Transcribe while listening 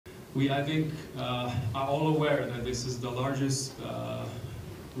We, I think, are all aware that this is the largest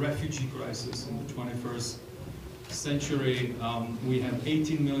refugee crisis in the 21st century. We have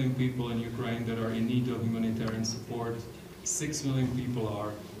 18 million people in Ukraine that are in need of humanitarian support. 6 million people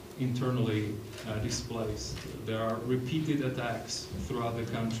are internally displaced. There are repeated attacks throughout the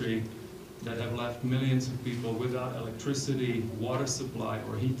country that have left millions of people without electricity, water supply,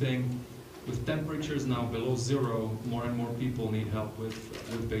 or heating. With temperatures now below zero, more and more people need help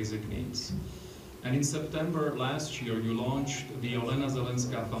with basic needs. And in September last year, you launched the Olena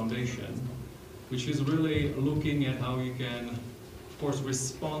Zelenska Foundation, which is really looking at how you can, of course,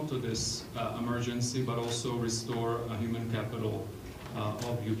 respond to this emergency, but also restore a human capital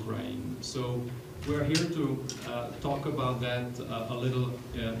of Ukraine. So we're here to talk about that a little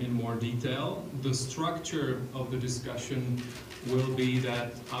in more detail. The structure of the discussion will be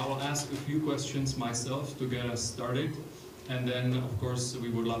that I will ask a few questions myself to get us started, and then, of course, we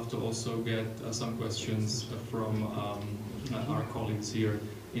would love to also get some questions from our colleagues here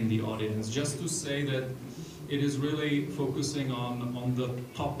in the audience. Just to say that it is really focusing on the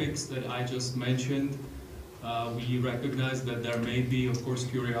topics that I just mentioned. We recognize that there may be, of course,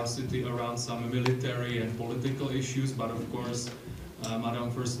 curiosity around some military and political issues, but of course,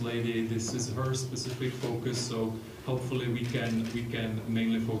 Madam First Lady, this is her specific focus, so hopefully we can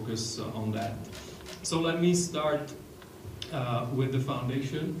mainly focus on that. So let me start with the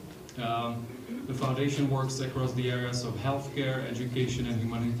foundation. The foundation works across the areas of healthcare, education, and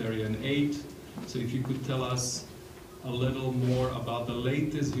humanitarian aid. So if you could tell us a little more about the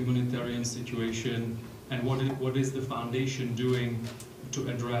latest humanitarian situation and what is the foundation doing to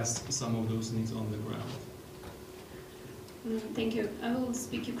address some of those needs on the ground. Thank you. I will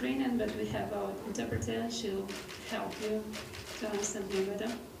speak Ukrainian, but we have our interpreter. She'll help you to understand me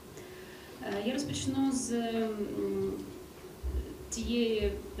better. Я розпочну з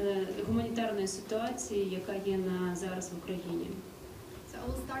тієї гуманітарної ситуації, яка є зараз в Україні. So I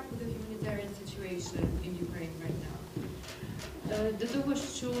will start with the humanitarian situation in Ukraine right now. До того,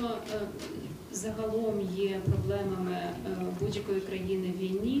 що загалом є проблемами будь-якої країни в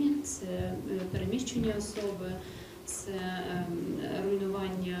війні, це переміщення особи, це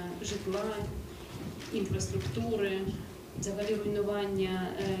руйнування житла, інфраструктури, взагалі руйнування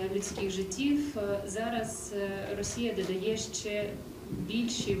людських життів. Зараз Росія додає ще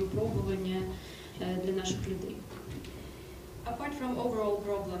більші випробування для наших людей. Apart from overall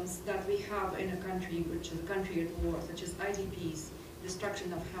problems that we have in a country which is a country at war, such as IDPs, destruction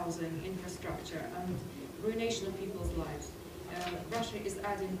of housing, infrastructure, and ruination of people's lives, Russia is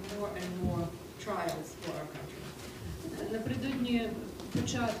adding more and more trials for our country. Напередодні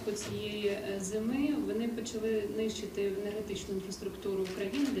початку цієї зими вони почали нищити енергетичну інфраструктуру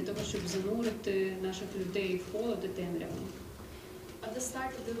України для того, щоб занурити наших людей в холод і темряву. At the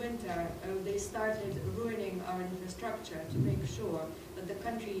start of the winter, they started ruining our infrastructure to make sure that the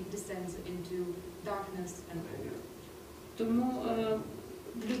country descends into darkness and cold. Тому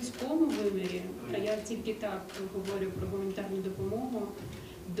в людському вимірі, а я тільки так говорю про гуманітарну допомогу,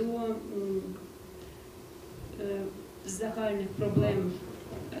 до загальних проблем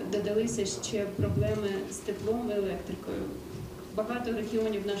додалися ще проблеми з теплом і електрикою. Багато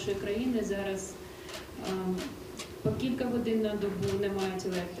регіонів нашої країни зараз по кілька годин на добу не мають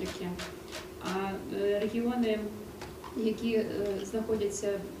електрики, а регіони, які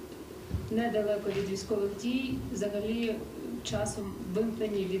знаходяться недалеко від військових дій, взагалі часом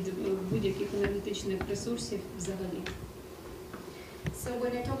вимкнені від будь-яких енергетичних ресурсів взагалі. So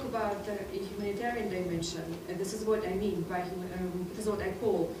when I talk about the humanitarian dimension, this is what I mean by this is what I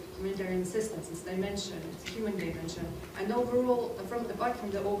call humanitarian assistance. It's dimension, it's human dimension, and overall, apart from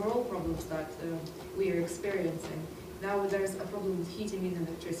the overall problems that we are experiencing, now there's a problem with heating and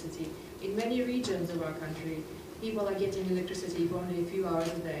electricity. In many regions of our country, people are getting electricity for only a few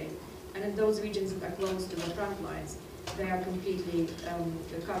hours a day, and in those regions that are close to the front lines, they are completely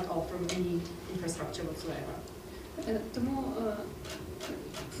cut off from any infrastructure whatsoever. Тому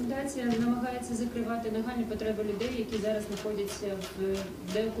фундація намагається закривати нагальні потреби людей, які зараз знаходяться в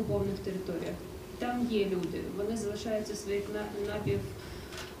деокупованих територіях. Там є люди, вони залишаються в своїх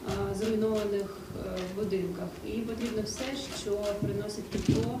напівзруйнованих будинках. І їм потрібно все, що приносить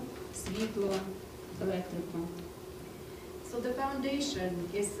тепло, світло, електрику. So the foundation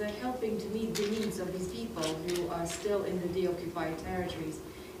is helping to meet the needs of these people who are still in the deoccupied territories.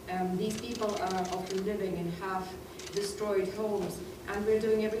 These people are often living in half-destroyed homes, and we're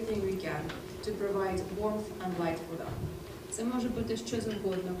doing everything we can to provide warmth and light for them. Це може бути що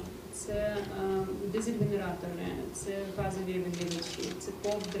завгодно. Це дизель-генератори, це газові вимірювачі, це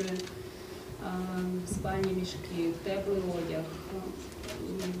ковдри, спальні мішки, теплий одяг,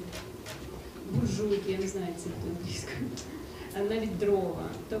 буржуйки, я не знаю, як це англійською, навіть дрова.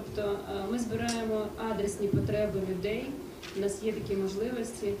 Тобто ми збираємо адресні потреби людей, у нас є такі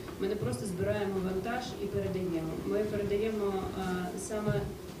можливості, ми не просто збираємо вантаж і передаємо. Ми передаємо саме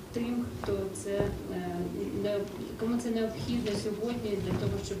тим, кому це необхідно сьогодні для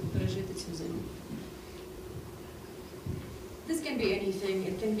того, щоб пережити цю зиму. This can be anything.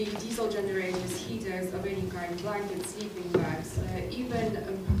 It can be diesel generators, heaters of any kind, blankets, sleeping bags, even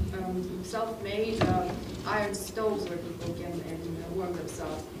self-made iron stoves where people can warm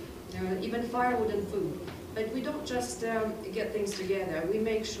themselves, even firewood and food. But we don't just get things together. We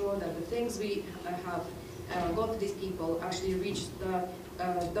make sure that the things we have got to these people actually reach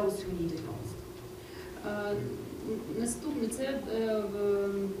those who need it most. Наступне – це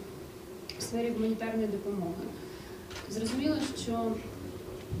в сфері гуманітарної допомоги. Зрозуміло, що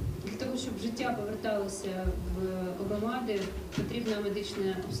для того, щоб життя поверталося в громади, потрібне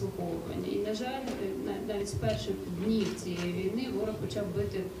медичне обслуговування. І, на жаль, навіть з перших днів цієї війни ворог почав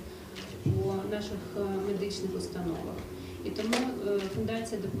бити по наших медичних установах. І тому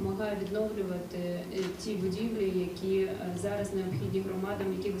фундація допомагає відновлювати ті будівлі, які зараз необхідні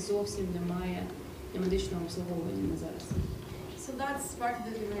громадам, яких зовсім немає медичного обслуговування на зараз. So that's part of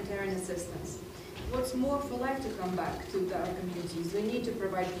the humanitarian assistance. What's more, for life to come back to our communities, we need to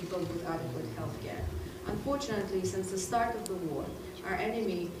provide people with adequate health care. Unfortunately, since the start of the war, our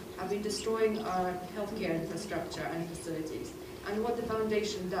enemy have been destroying our healthcare infrastructure and facilities. And what the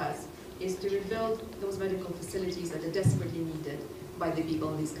foundation does is to rebuild those medical facilities that are desperately needed by the people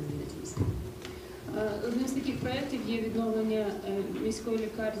in these communities. Одним з таких проєктів є відновлення міської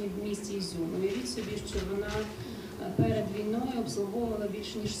лікарні в місті Ізюм. Уявіть собі, що вона перед війною обслуговувала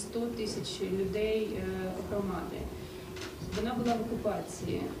більше ніж 100 тисяч людей громади. Вона була в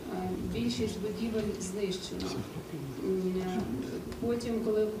окупації, більшість будівель знищено. Потім,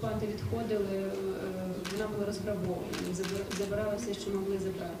 коли окупанти відходили, вона була розграбована, забирали все, що могли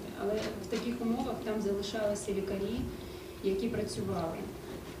забрати. Але в таких умовах там залишалися лікарі, які працювали.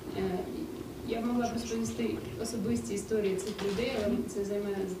 Я могла б розповісти особисті історії цих людей, але це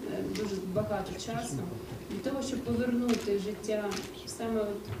займе дуже багато часу. Для того, щоб повернути життя саме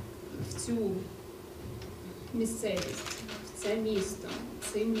в цю місцевість, в це місто,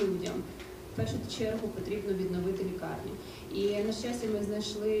 цим людям, в першу чергу потрібно відновити лікарню. І, на щастя, ми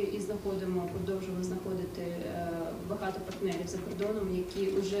знайшли і продовжуємо знаходити багато партнерів за кордоном,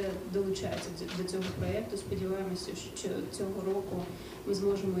 які вже долучаються до цього проєкту. Сподіваємося, що цього року ми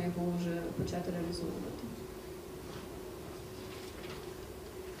зможемо його вже почати реалізовувати.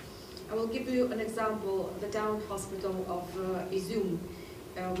 I will give you an example, the town hospital of Izum.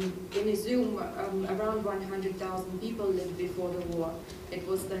 In Izum, around 100,000 people lived before the war. It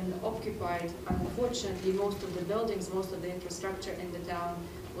was then occupied, and unfortunately most of the buildings, most of the infrastructure in the town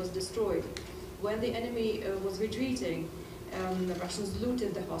was destroyed. When the enemy was retreating, the Russians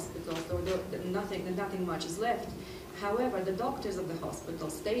looted the hospital, so nothing much is left. However, the doctors of the hospital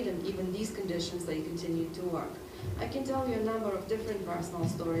stayed in even these conditions, they continued to work. I can tell you a number of different personal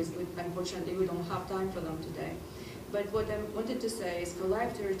stories, but unfortunately we don't have time for them today. But what I wanted to say is for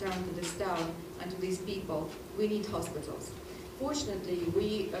life to return to this town and to these people, we need hospitals. Fortunately, we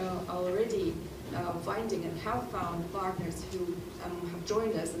are already finding and have found partners who have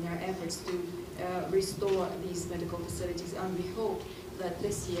joined us in our efforts to restore these medical facilities, and we hope that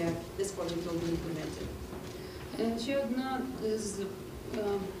this year this project will be implemented. Ще одна з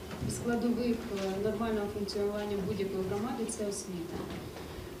складових нормального функціонування будь-якої громади – це освіта.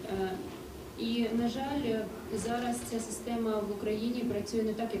 І, на жаль, зараз ця система в Україні працює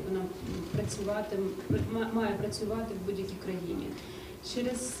не так, як вона має працювати в будь-якій країні.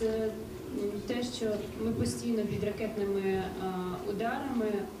 Через те, що ми постійно під ракетними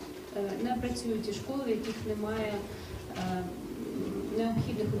ударами, не працюють ті школи, в яких немає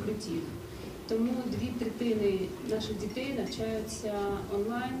необхідних укриттів. Тому 2/3 наших дітей навчаються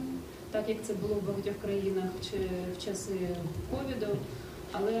онлайн, так як це було в багатьох країнах в часи ковіду.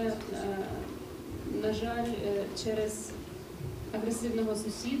 Але, на жаль, через агресивного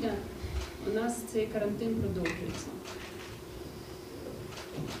сусіда у нас цей карантин продовжується.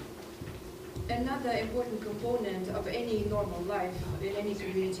 Another important component of any normal life in any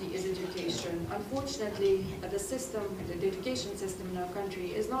community is education. Unfortunately, the education system in our country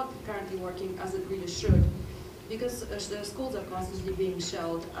is not currently working as it really should, because the schools are constantly being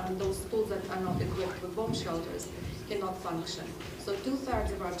shelled, and those schools that are not equipped with bomb shelters cannot function. So 2/3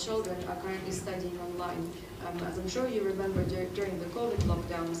 of our children are currently studying online. As I'm sure you remember during the COVID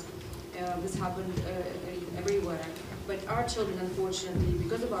lockdowns, this happened everywhere. But our children, unfortunately,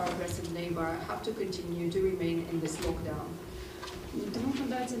 because of our aggressive neighbor, have to continue to remain in this lockdown. Тому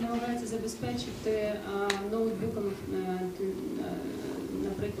фундація намагається забезпечити ноутбуками,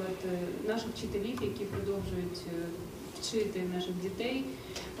 наприклад, наших вчителів, які продовжують вчити наших дітей.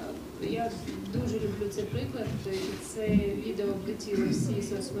 Я дуже люблю цей приклад, і це відео облетіло всі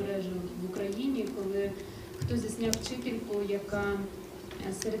соцмережі в Україні, коли хтось засняв вчительку, яка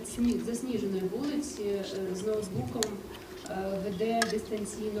серед засніженої вулиці з ноутбуком веде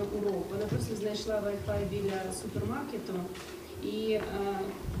дистанційно урок. Вона просто знайшла Wi-Fi біля супермаркету і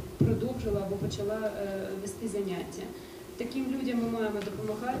продовжила або почала вести заняття. Таким людям ми маємо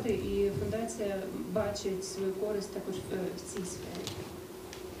допомагати, і фундація бачить свою користь також в цій сфері.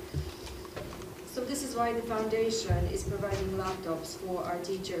 So this is why the foundation is providing laptops for our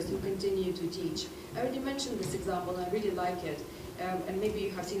teachers who continue to teach. I already mentioned this example and I really like it. And maybe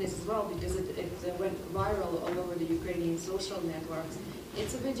you have seen this as well because it went viral all over the Ukrainian social networks.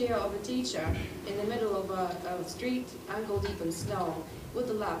 It's a video of a teacher in the middle of a street, ankle deep in snow, with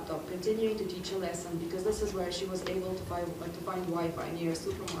a laptop, continuing to teach a lesson because this is where she was able to find Wi-Fi near a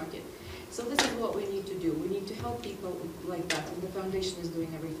supermarket. So this is what we need to do. We need to help people like that, and the foundation is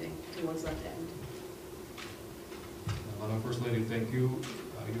doing everything towards that end. Madam First Lady, thank you.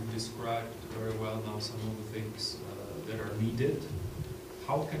 You've described very well now some of the things that are needed.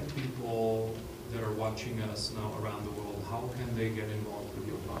 How can people that are watching us now around the world, how can they get involved with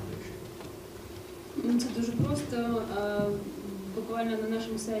your foundation? Це дуже просто. Буквально на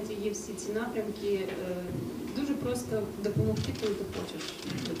нашому сайті є всі ці напрямки. Дуже просто допомогти, коли ти хочеш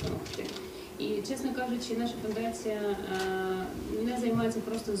допомогти. І, чесно кажучи, наша фундація не займається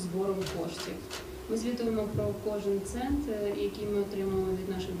просто збором коштів. Ми звітуємо про кожен цент, який ми отримуємо від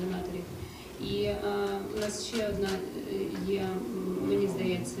наших донаторів. І у нас ще одна є, мені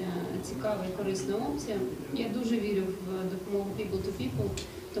здається, цікава і корисна опція. Я дуже вірю в допомогу people to people,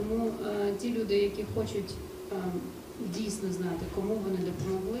 тому ті люди, які хочуть дійсно знати, кому вони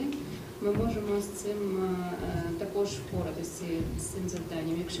допомогли, ми можемо з цим також впоратися з цим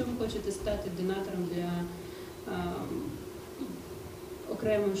завданням. Якщо ви хочете стати донатором для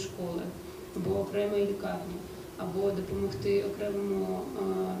окремої школи, або окремої лікарні, або допомогти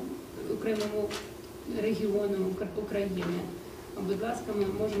окремому регіону України, будь ласка, ми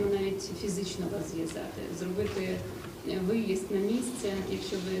можемо навіть фізично вас зв'язати, зробити виїзд на місце,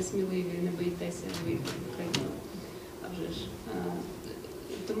 якщо ви сміливі, не боїтеся виїхати в Україну. А вже ж.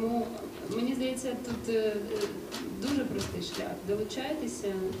 Тому, мені здається, тут дуже простий шлях.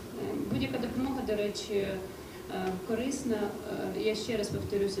 Долучайтеся. Будь-яка допомога, до речі, корисна. Я ще раз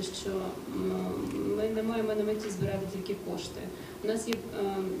повторюся, що ми не маємо на меті збирати тільки кошти. У нас є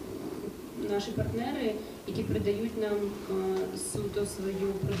наші партнери, які передають нам суто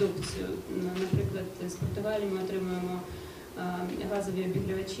свою продукцію. Наприклад, з Португалії ми отримуємо газові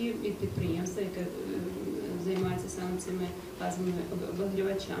обігрівачі від підприємства, яке займається саме цими газовими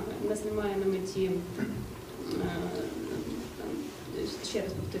обігрівачами. У нас немає на меті, ще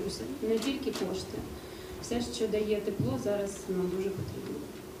раз повторюся, не тільки кошти. Все, що дає тепло, зараз нам дуже потрібно.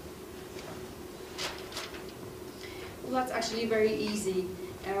 Well, that's actually very easy.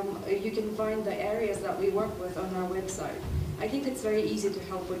 You can find the areas that we work with on our website. I think it's very easy to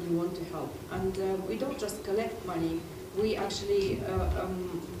help when you want to help. And we don't just collect money, we actually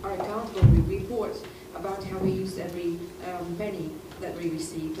are accountable. We report about how we use every penny that we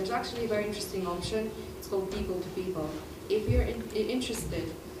receive. There's actually a very interesting option. It's called People to People. If you're interested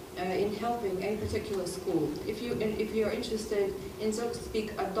in helping a particular school, if you're interested in, so to speak,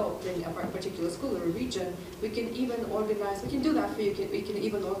 adopting a particular school or a region, we can even organize, we can do that for you, we can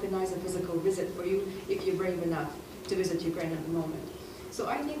even organize a physical visit for you if you're brave enough to visit Ukraine at the moment. So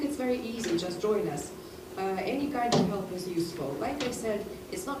I think it's very easy, just join us. Any kind of help is useful. Like I said,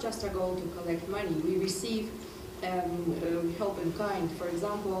 it's not just our goal to collect money. We receive help in kind. For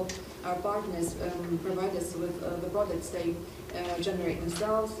example, our partners provide us with the products they generate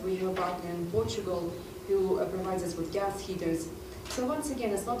themselves. We have a partner in Portugal who provides us with gas heaters. So once again,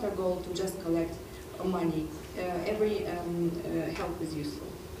 it's not our goal to just collect money. Every help is useful.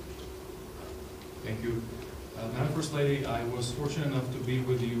 Thank you. Madam First Lady, I was fortunate enough to be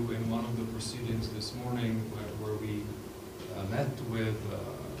with you in one of the proceedings this morning where we met with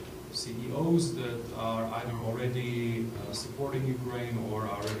CEOs that are either already supporting Ukraine or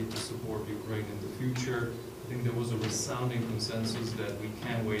are ready to support Ukraine in the future. I think there was a resounding consensus that we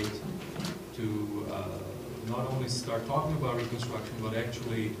can't wait to not only start talking about reconstruction, but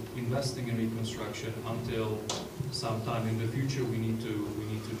actually investing in reconstruction until sometime in the future. We need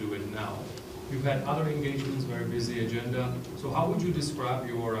to do it now. You've had other engagements, very busy agenda. So how would you describe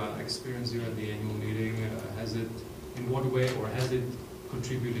your experience here at the annual meeting? Has it, in what way, or has it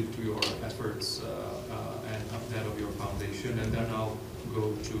contributed to your efforts and that of your foundation, and then I'll go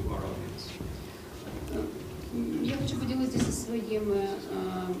to our audience. Я хочу поділитися своїми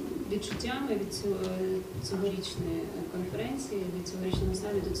відчуттями від цьогорічної конференції, від цьогорічного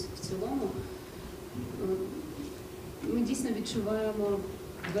саміту в цілому. Ми дійсно відчуваємо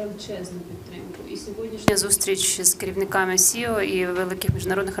величезну підтримку. І сьогоднішня зустріч з керівниками СІО і великих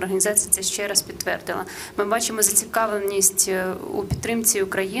міжнародних організацій це ще раз підтвердила. Ми бачимо зацікавленість у підтримці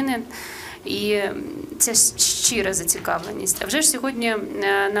України. І це щира зацікавленість. А вже ж сьогодні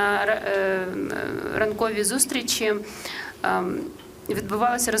на ранковій зустрічі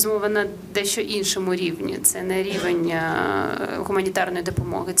відбувалася розмова на дещо іншому рівні. Це не рівень гуманітарної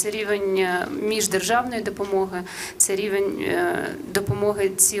допомоги, це рівень міждержавної допомоги, це рівень допомоги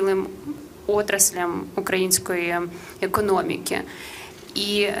цілим отраслям української економіки.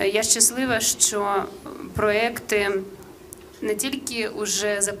 І я щаслива, що проекти не тільки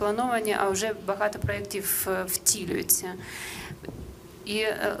вже заплановані, а вже багато проєктів втілюються. І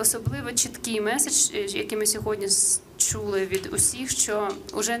особливо чіткий меседж, який ми сьогодні чули від усіх, що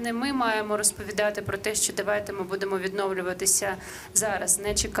вже не ми маємо розповідати про те, що давайте ми будемо відновлюватися зараз,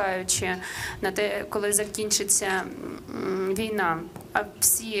 не чекаючи на те, коли закінчиться війна. А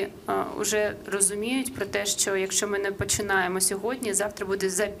всі вже розуміють про те, що якщо ми не починаємо сьогодні, завтра буде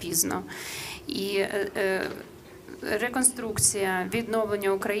запізно. І реконструкція,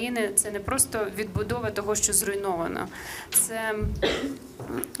 відновлення України – це не просто відбудова того, що зруйновано. Це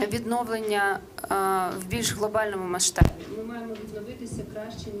відновлення в більш глобальному масштабі. Ми маємо відновитися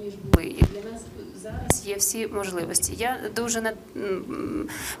краще, ніж були. І для нас зараз є всі можливості. Я дуже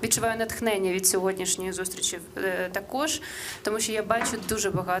відчуваю натхнення від сьогоднішньої зустрічі також, тому що я бачу дуже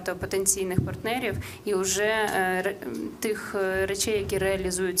багато потенційних партнерів і вже тих речей, які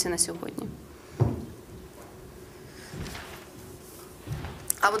реалізуються на сьогодні.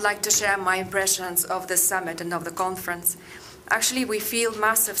 I would like to share my impressions of this summit and of the conference. Actually, we feel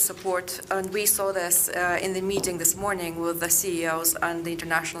massive support, and we saw this in the meeting this morning with the CEOs and the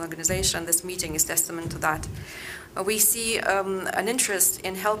international organization. This meeting is testament to that. We see an interest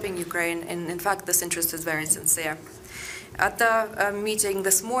in helping Ukraine, and in fact, this interest is very sincere. At the meeting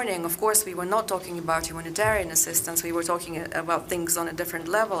this morning, of course, we were not talking about humanitarian assistance. We were talking about things on a different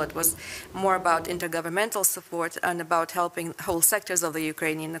level. It was more about intergovernmental support and about helping whole sectors of the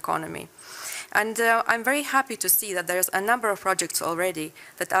Ukrainian economy. And I'm very happy to see that there's a number of projects already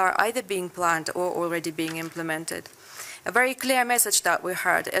that are either being planned or already being implemented. A very clear message that we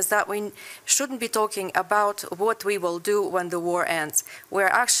heard is that we shouldn't be talking about what we will do when the war ends, where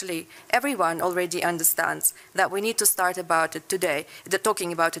actually everyone already understands that we need to start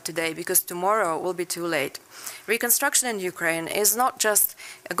talking about it today, because tomorrow will be too late. Reconstruction in Ukraine is not just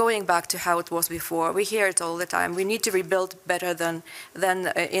going back to how it was before. We hear it all the time. We need to rebuild better than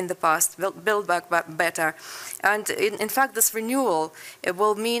in the past, build back better. And in fact, this renewal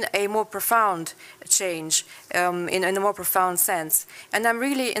will mean a more profound change in a more profound sense. And I'm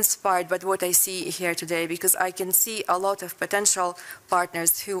really inspired by what I see here today, because I can see a lot of potential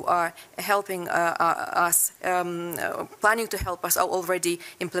partners who are helping us, planning to help us, already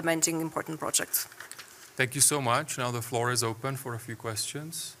implementing important projects. Thank you so much. Now the floor is open for a few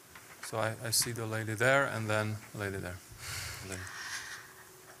questions. So I see the lady there and then the lady there.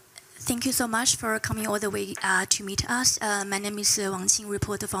 Thank you so much for coming all the way to meet us. My name is Wang Qing,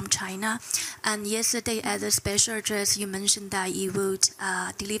 reporter from China. And yesterday at the special address, you mentioned that you would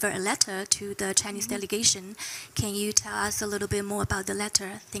deliver a letter to the Chinese delegation. Can you tell us a little bit more about the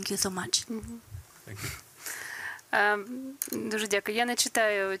letter? Thank you so much. Thank you. Дуже дякую. Я не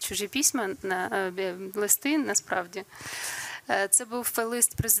читаю чужі письма, листи, насправді. Це був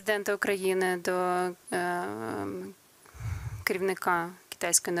лист президента України до керівника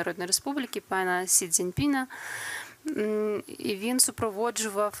Китайської Народної Республіки, пана Сі Цзіньпіна, і він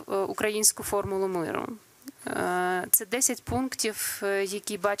супроводжував українську формулу миру. Це 10 пунктів,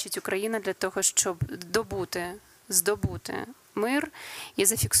 які бачить Україна для того, щоб здобути мир і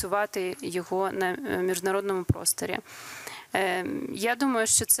зафіксувати його на міжнародному просторі. Я думаю,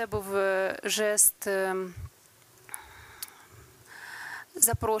 що це був жест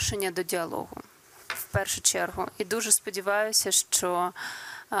запрошення до діалогу, в першу чергу. І дуже сподіваюся, що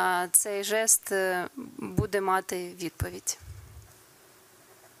цей жест буде мати відповідь.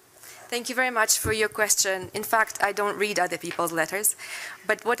 Thank you very much for your question. In fact, I don't read other people's letters,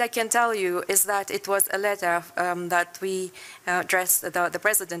 but what I can tell you is that it was a letter that we addressed, the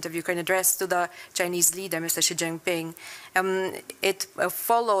president of Ukraine addressed to the Chinese leader, Mr. Xi Jinping. It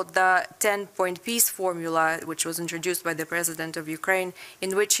followed the 10-point peace formula, which was introduced by the president of Ukraine,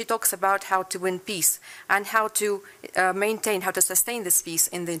 in which he talks about how to win peace and how to maintain, how to sustain this peace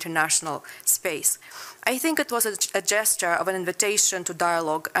in the international space. I think it was a gesture of an invitation to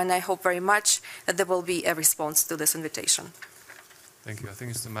dialogue, and I hope very much that there will be a response to this invitation. Thank you. I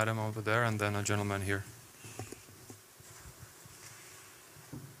think it's the madam over there and then a gentleman here.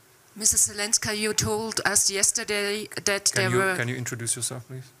 Mrs. Zelenska, you told us yesterday that Can you introduce yourself,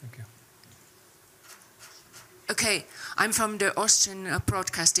 please? Thank you. Okay, I'm from the Austrian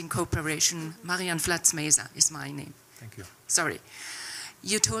Broadcasting Corporation. Marian Flatzmeiser is my name. Thank you. Sorry.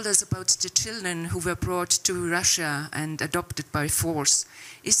 You told us about the children who were brought to Russia and adopted by force.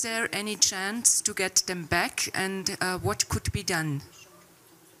 Is there any chance to get them back, and what could be done?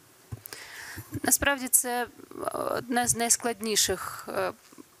 Насправді це одна з найскладніших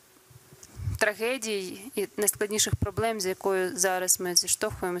трагедій і найскладніших проблем, з якою зараз ми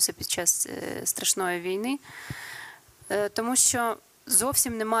зіштовхуємося під час страшної війни, тому що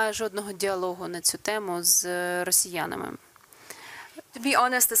зовсім немає жодного діалогу на цю тему з росіянами. To be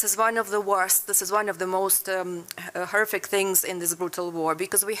honest, this is one of the worst, this is one of the most horrific things in this brutal war,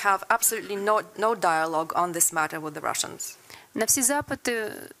 because we have absolutely no dialogue on this matter with the Russians. На всі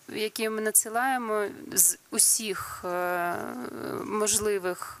запити, які ми надсилаємо з усіх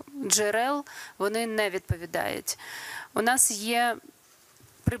можливих джерел, вони не відповідають. У нас є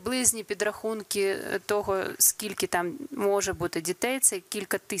приблизні підрахунки того, скільки там може бути дітей, це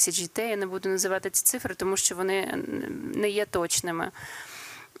кілька тисяч дітей, я не буду називати ці цифри, тому що вони не є точними.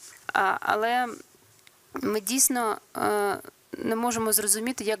 Але ми дійсно не можемо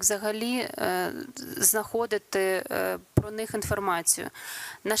зрозуміти, як взагалі знаходити про них інформацію.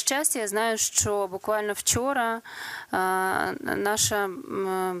 На щастя, я знаю, що буквально вчора наша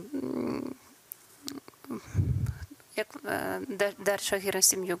Дарша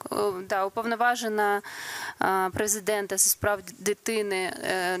Герасим'юк, уповноважена президента зі справ дитини,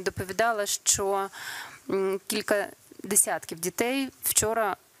 доповідала, що кілька десятків дітей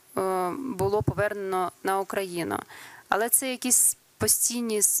вчора було повернено на Україну. Але це якісь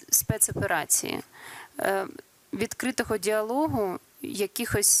постійні спецоперації. Відкритого діалогу,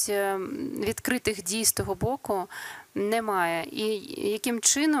 якихось відкритих дій з того боку немає. І яким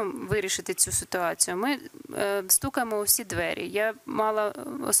чином вирішити цю ситуацію? Ми стукаємо у всі двері. Я мала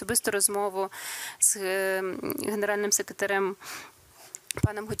особисту розмову з генеральним секретарем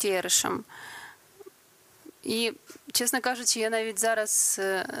паном Гутєришем. І, чесно кажучи, я навіть зараз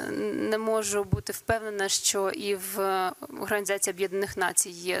не можу бути впевнена, що і в Організації Об'єднаних Націй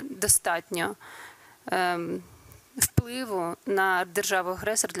є достатньо впливу на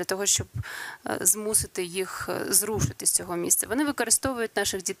державу-агресор для того, щоб змусити їх зрушити з цього місця. Вони використовують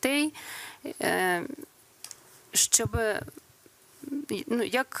наших дітей, щоб,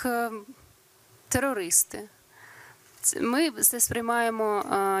 як терористи. Ми це сприймаємо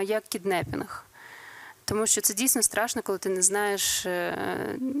як кіднепінг. Тому що це дійсно страшно, коли ти не знаєш,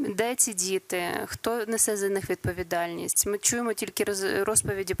 де ці діти, хто несе за них відповідальність. Ми чуємо тільки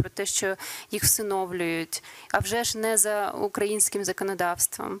розповіді про те, що їх всиновлюють, а вже ж не за українським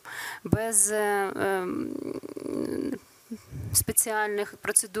законодавством, без спеціальних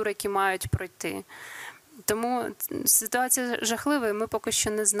процедур, які мають пройти. Тому ситуація жахлива, і ми поки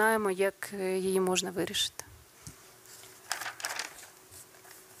що не знаємо, як її можна вирішити.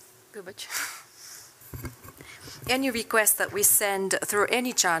 Вибач. Any request that we send through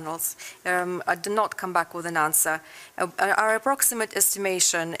any channels do not come back with an answer. Our approximate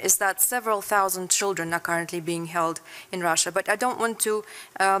estimation is that several thousand children are currently being held in Russia, but I don't want to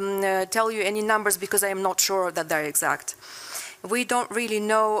tell you any numbers because I am not sure that they're exact. We don't really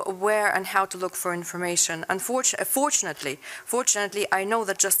know where and how to look for information. Fortunately, I know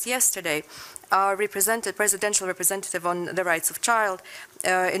that just yesterday, our presidential representative on the rights of child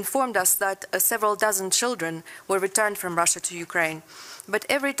informed us that several dozen children were returned from Russia to Ukraine. But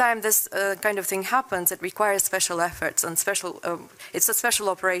every time this kind of thing happens, it requires special efforts and it's a special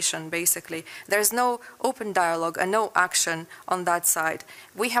operation, basically. There's no open dialogue and no action on that side.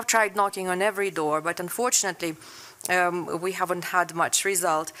 We have tried knocking on every door, but unfortunately, we haven't had much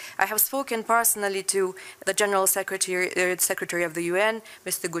result. I have spoken personally to the General Secretary of the UN,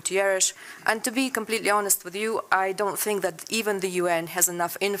 Mr. Gutierrez, and to be completely honest with you, I don't think that even the UN has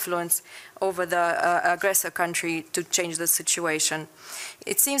enough influence over the aggressor country to change the situation.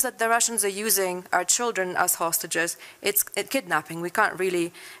 It seems that the Russians are using our children as hostages. It's kidnapping. We can't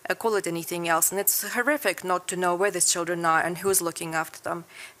really call it anything else. And it's horrific not to know where these children are and who's looking after them.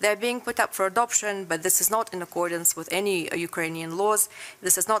 They're being put up for adoption, but this is not in accordance with any Ukrainian laws.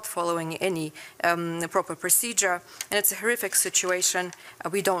 This is not following any proper procedure. And it's a horrific situation.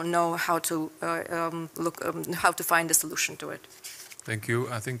 We don't know how to find a solution to it. Thank you.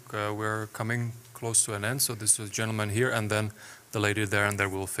 I think we're coming close to an end. So this is the gentleman here and then the lady there, and there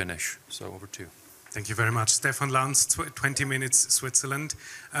we'll finish. So over to you. Thank you very much. Stefan Lanz, 20 Minutes, Switzerland.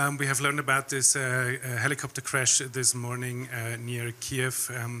 We have learned about this helicopter crash this morning near Kiev.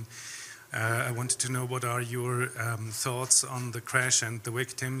 I wanted to know what are your thoughts on the crash and the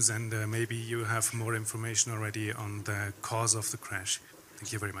victims, and maybe you have more information already on the cause of the crash.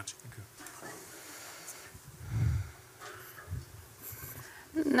 Thank you very much. Thank you.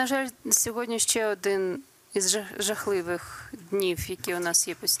 На жаль, сьогодні ще один із жахливих днів, які у нас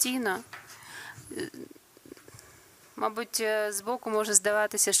є постійно. Мабуть, збоку може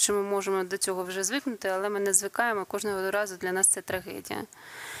здаватися, що ми можемо до цього вже звикнути, але ми не звикаємо, кожного разу для нас це трагедія.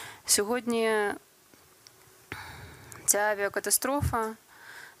 Сьогодні ця авіакатастрофа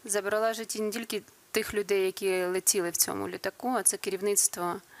забрала життя не тільки тих людей, які летіли в цьому літаку, а це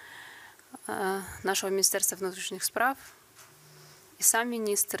керівництво нашого Міністерства внутрішніх справ і сам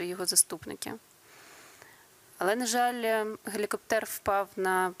міністр, і його заступники. Але, на жаль, гелікоптер впав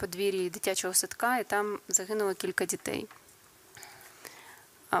на подвір'ї дитячого садка, і там загинуло кілька дітей.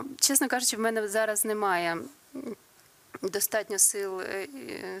 Чесно кажучи, в мене зараз немає достатньо сил,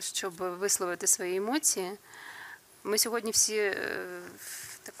 щоб висловити свої емоції. Ми сьогодні всі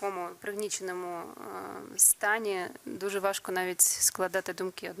в такому пригніченому стані, дуже важко навіть складати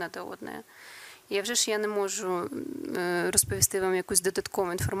думки одна до одної. І вже ж я не можу розповісти вам якусь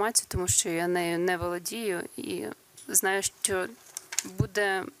додаткову інформацію, тому що я нею не володію і знаю, що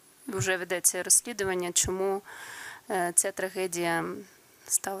вже ведеться розслідування, чому ця трагедія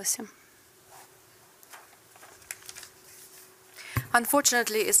сталася.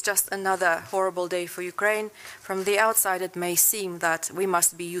 Unfortunately, it's just another horrible day for Ukraine. From the outside, it may seem that we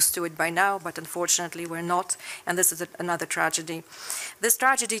must be used to it by now, but unfortunately we're not, and this is another tragedy. This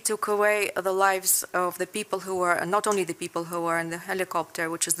tragedy took away the lives of the people who were, not only the people who were in the helicopter,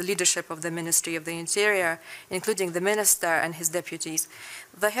 which is the leadership of the Ministry of the Interior, including the minister and his deputies.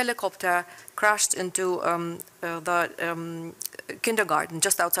 The helicopter crashed into the kindergarten,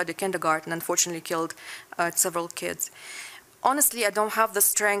 just outside the kindergarten, unfortunately killed several kids. Honestly, I don't have the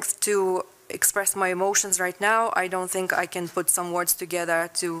strength to express my emotions right now. I don't think I can put some words together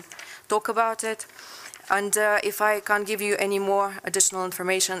to talk about it. And if I can't give you any more additional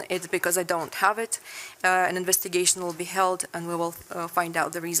information, it's because I don't have it. An investigation will be held and we will find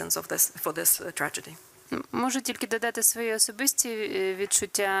out the reasons for this tragedy. Можу тільки додати свої особисті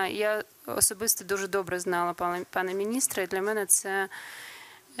відчуття. Я особисто дуже добре знала пана міністра, і для мене це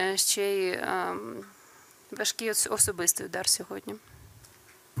ще й важкий особистий удар сьогодні.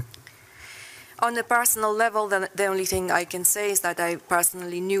 On a personal level, the only thing I can say is that I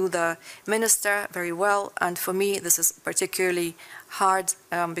personally knew the minister very well, and for me this is particularly hard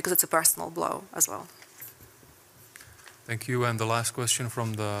because it's a personal blow as well. Thank you. And the last question from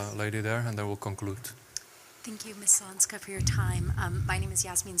the lady there, and then we'll conclude. Thank you, Ms. Zelenska, for your time. My name is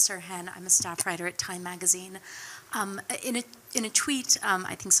Yasmin Sirhan. I'm a staff writer at Time Magazine. In a tweet,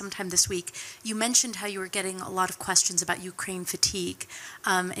 I think sometime this week, you mentioned how you were getting a lot of questions about Ukraine fatigue,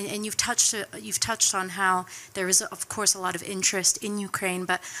 and you've touched on how there is, of course, a lot of interest in Ukraine.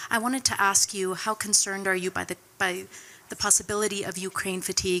 But I wanted to ask you, how concerned are you by the possibility of Ukraine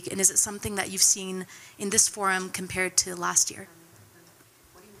fatigue, and is it something that you've seen in this forum compared to last year?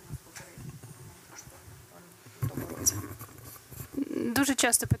 Дуже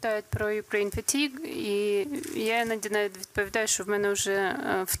часто питають про Ukraine fatigue, і я іноді навіть відповідаю, що в мене вже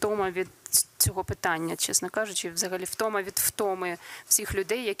втома від цього питання, чесно кажучи, взагалі втома від втоми всіх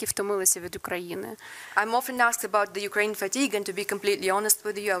людей, які втомилися від України. I'm often asked about the Ukraine fatigue, and to be completely honest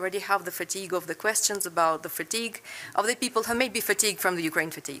with you, I already have the fatigue of the questions about the fatigue of the people who may be fatigued from the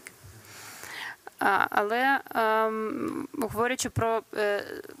Ukraine fatigue. Але говорячи про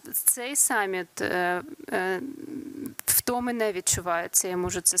цей саміт, втоми не відчувається, я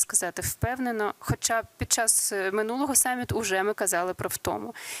можу це сказати впевнено, хоча під час минулого саміту вже ми казали про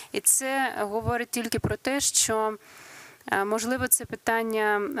втому. І це говорить тільки про те, що можливо це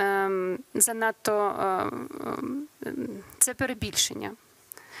питання занадто, це перебільшення.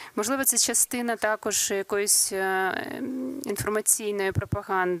 Можливо, це частина також якоїсь інформаційної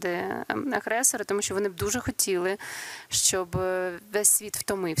пропаганди агресора, тому що вони б дуже хотіли, щоб весь світ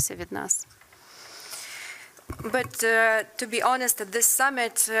втомився від нас. But to be honest, at this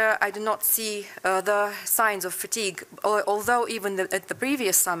summit, I do not see the signs of fatigue. Although even at the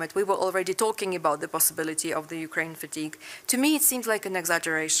previous summit, we were already talking about the possibility of the Ukraine fatigue. To me, it seems like an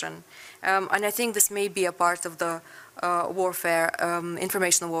exaggeration. And I think this may be a part of the warfare,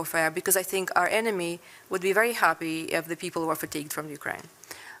 informational warfare, because I think our enemy would be very happy if the people were fatigued from Ukraine.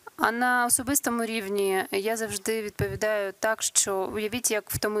 А на особистому рівні я завжди відповідаю так, що уявіть,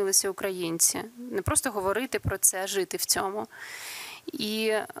 як втомилися українці. Не просто говорити про це, а жити в цьому.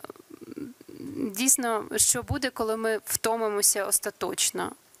 І Дійсно, що буде, коли ми втомимося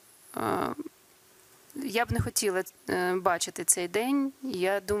остаточно? Я б не хотіла бачити цей день.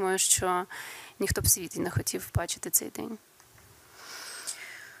 Я думаю, що ніхто б в світі не хотів бачити цей день.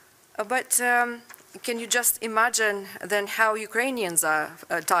 But can you just imagine then how Ukrainians are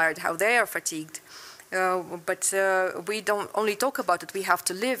tired, how they are fatigued? But we don't only talk about it, we have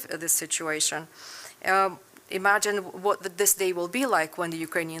to live this situation. Imagine what this day will be like when the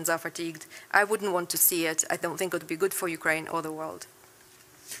Ukrainians are fatigued. I wouldn't want to see it. I don't think it would be good for Ukraine or the world.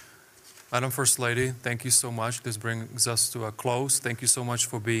 Madam First Lady, thank you so much. This brings us to a close. Thank you so much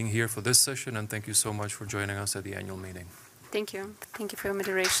for being here for this session, and thank you so much for joining us at the annual meeting. Thank you. Thank you for your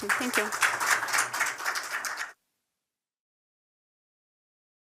moderation. Thank you.